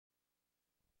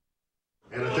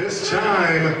And at this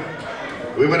time,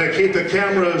 we want to keep the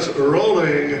cameras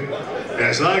rolling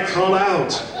as I call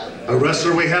out a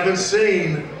wrestler we haven't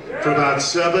seen for about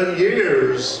 7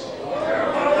 years.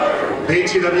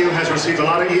 BTW has received a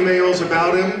lot of emails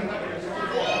about him.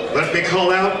 Let me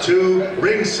call out to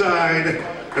ringside,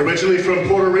 originally from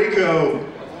Puerto Rico,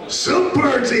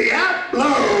 Suoper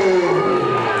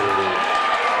Diablo!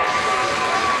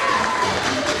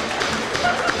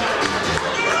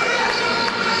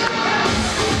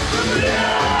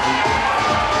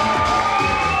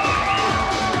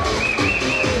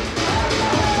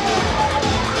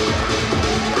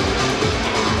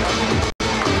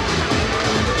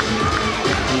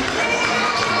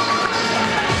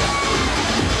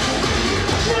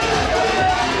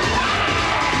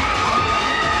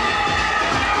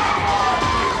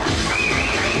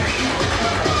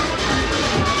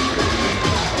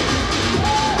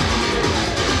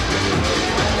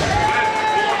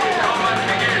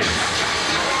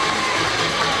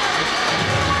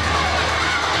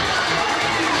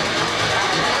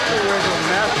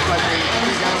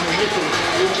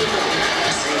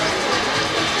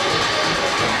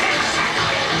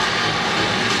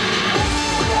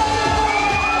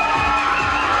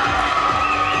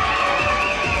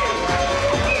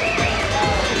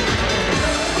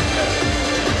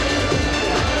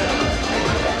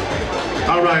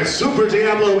 All right, Suoper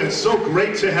Diablo, it's so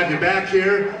great to have you back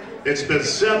here. It's been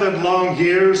 7 long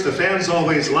years. The fans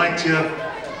always liked you.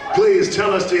 Please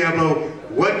tell us, Diablo,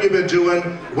 what you've been doing,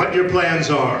 what your plans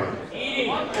are.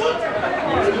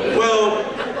 Well,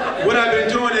 what I've been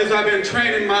doing is I've been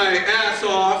training my ass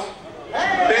off,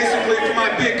 basically for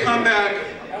my big comeback.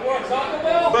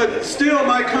 But still,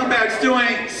 my comeback still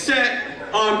ain't set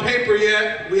on paper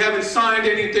yet. We haven't signed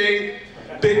anything.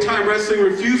 Big Time Wrestling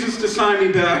refuses to sign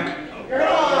me back.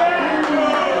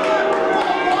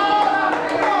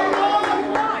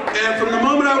 And from the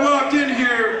moment I walked in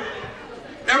here,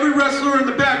 every wrestler in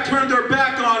the back turned their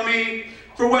back on me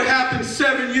for what happened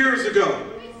 7 years ago.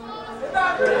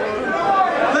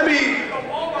 Let me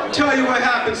tell you what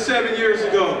happened 7 years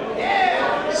ago.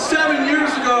 7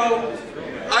 years ago,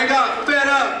 I got fed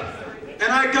up,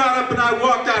 and I got up and I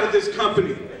walked out of this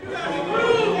company.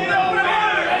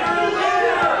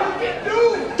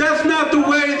 That's not the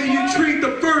way that you treat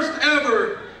the first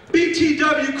ever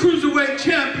BTW Cruiserweight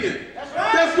Champion.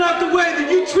 That's not the way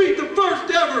that you treat the first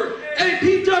ever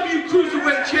APW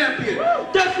Cruiserweight Champion.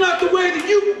 That's not the way that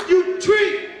you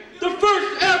treat the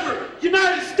first ever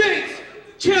United States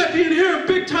Champion here in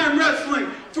Big Time Wrestling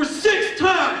for 6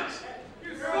 times.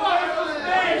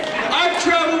 I've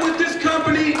traveled with this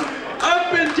company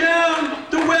up and down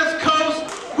the West Coast.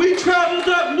 We traveled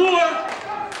up north.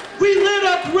 We lit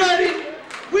up Reading.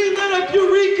 We lit up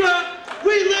Eureka.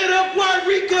 We lit up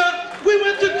Wairika. We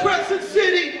went to Crescent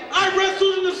City. I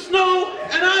wrestled in the snow,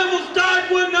 and I almost died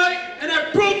one night, and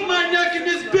I broke my neck in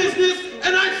this business,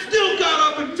 and I still got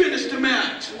up and finished the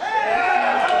match.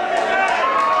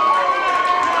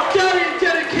 That ain't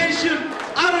dedication.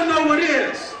 I don't know what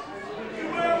is.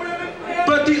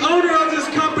 But the owner of this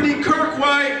company, Kirk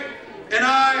White, and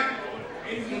I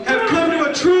have come to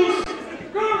a truce.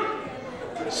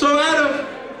 So out of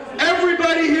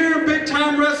everybody here in Big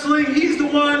Time Wrestling, he's the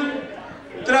one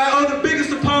that I owe the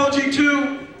biggest apology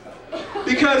to,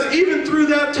 because even through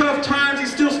that tough times, he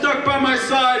still stuck by my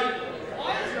side.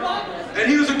 And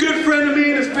he was a good friend to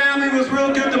me, and his family was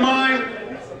real good to mine.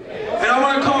 And I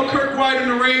want to call Kirk White in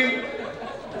the ring,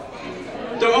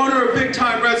 the owner of Big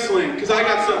Time Wrestling, because I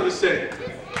got something to say.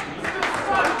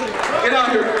 Get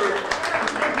out here, Kirk.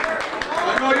 I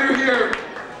know you're here.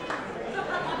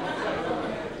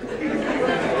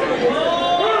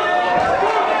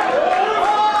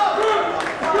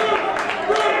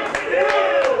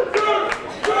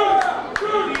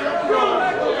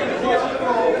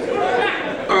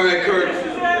 All right, Kirk,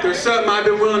 there's something I've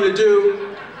been willing to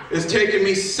do. It's taken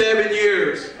me 7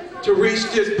 years to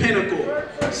reach this pinnacle.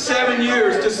 7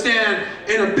 years to stand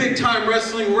in a Big Time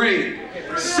Wrestling ring.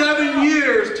 7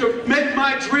 years to make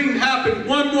my dream happen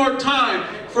one more time,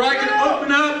 for I can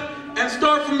open up and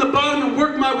start from the bottom and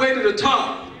work my way to the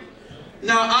top.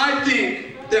 Now, I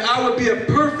think that I would be a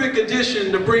perfect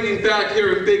addition to bringing back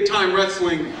here in Big Time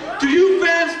Wrestling. Do you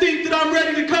fans think that I'm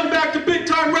ready to come back to Big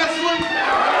Time Wrestling?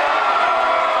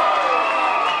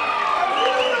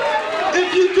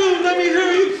 If you do, let me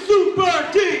hear you.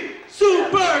 Suoper D!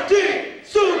 Suoper D!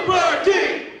 Suoper D!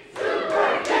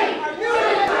 Suoper D!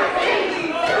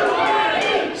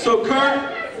 So, Kurt,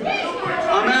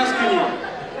 I'm asking you.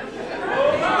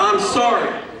 I'm sorry.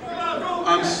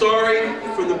 I'm sorry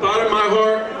from the bottom of my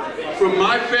heart, from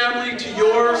my family to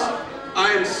yours.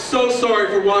 I am so sorry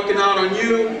for walking out on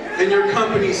you and your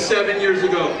company 7 years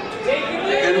ago.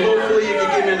 And hopefully you can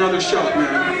give me another shot,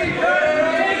 man.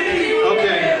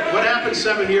 Okay, what happened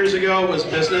 7 years ago was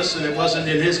business and it wasn't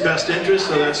in his best interest,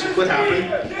 so that's what happened.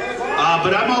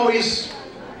 But I'm always,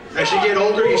 as you get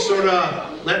older, you sort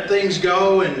of let things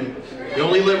go and you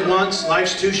only live once,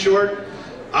 life's too short.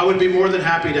 I would be more than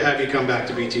happy to have you come back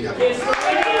to BTW.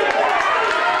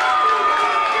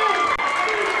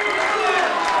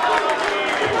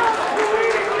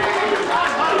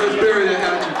 Let's bury the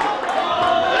hatchet.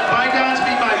 Let bygones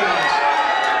be bygones.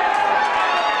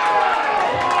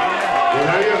 Well,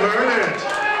 now you heard it.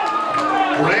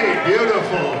 Great,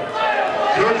 beautiful.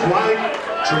 Kirk White,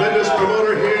 tremendous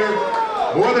promoter here.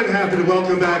 More than happy to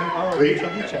welcome back. Wait a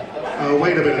minute.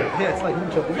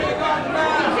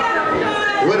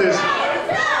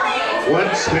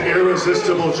 What's the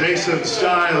irresistible Jason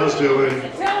Styles doing?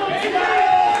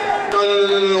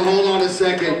 No, hold on a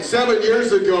second. 7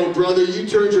 years ago, brother, you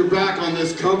turned your back on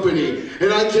this company.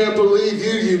 And I can't believe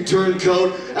you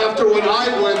turncoat, after what I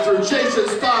went through. Jason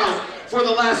Styles, for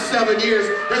the last 7 years,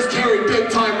 has carried big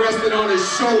time wrestling on his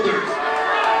shoulders.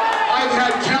 I've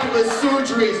had countless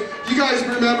surgeries. You guys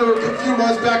remember a few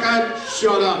months back,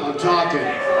 shut up, I'm talking. You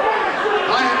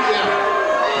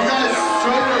guys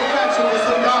show your affection to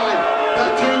some guy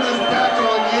that turned his back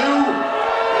on you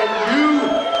and you,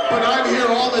 but I'm here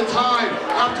all the time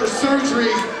after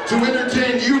surgeries to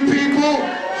entertain you people.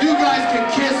 You guys can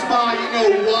kiss my, you know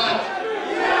what?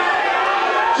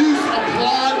 You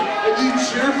applaud and you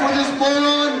cheer for this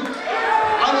moron.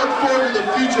 I look forward to the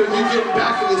future of you getting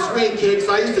back in this ring, kid, because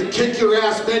I used to kick your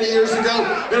ass many years ago,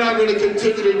 and I'm going to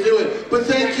continue to do it. But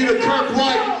thank you to Kirk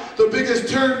White, the biggest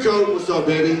turncoat. What's up,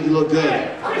 baby? You look good.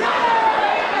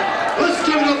 Let's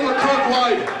give it up for Kirk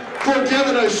White for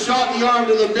giving a shot in the arm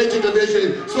to the midget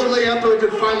division so the Emperor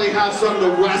could finally have something to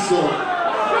wrestle.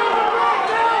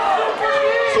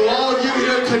 So all of you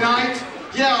here tonight,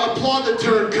 yeah, applaud the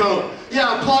turncoat.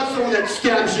 Yeah, applaud someone that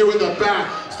stabs you in the back.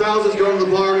 Styles is going to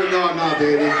the bar. No, I'm not,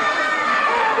 baby.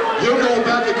 You're going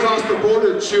back across the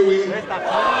border, Chewy.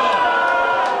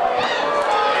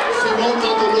 Simone's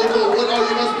not the local. Oh,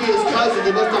 you must be his cousin.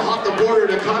 You must have hopped the border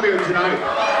to come here tonight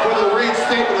for the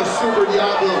reinstatement of Suoper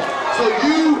Diablo. So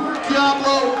you,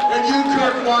 Diablo, and you,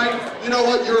 Kirk White, you know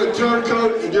what? You're a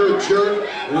turncoat and you're a jerk,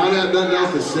 and I have nothing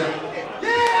else to say.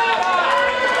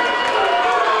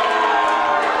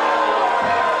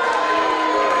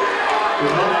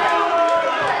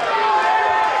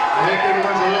 I think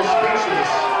everyone's a little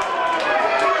speechless.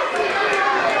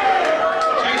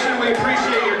 Jason, we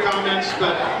appreciate your comments,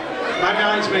 but my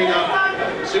mind's made up.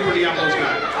 Suoper Diablo's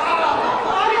back.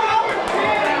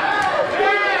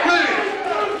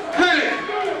 Hey,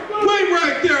 wait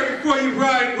right there before you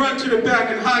run to the back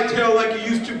and hightail like you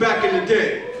used to back in the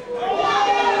day.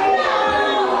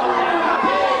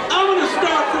 I'm gonna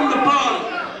start from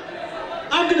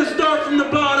the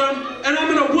bottom. And I'm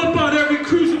gonna whip out every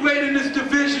cruiserweight in this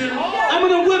division. I'm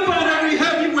gonna whip out every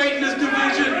heavyweight in this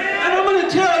division. And I'm gonna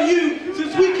tell you,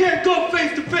 since we can't go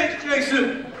face to face,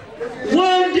 Jason,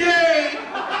 one day,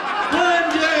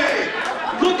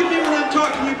 look at me when I'm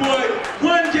talking to you, boy.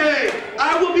 One day,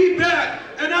 I will be back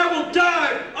and I will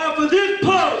dive off of this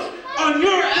post on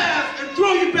your ass and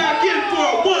throw you back in for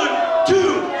a 1,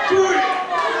 2, 3.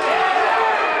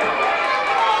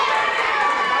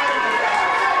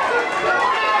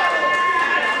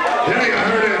 There you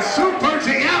heard it, Suoper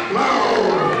Diablo!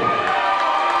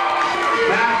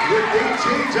 Back with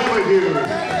BTW.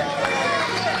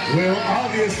 We'll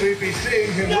obviously be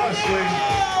seeing him wrestling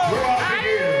throughout the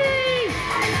year.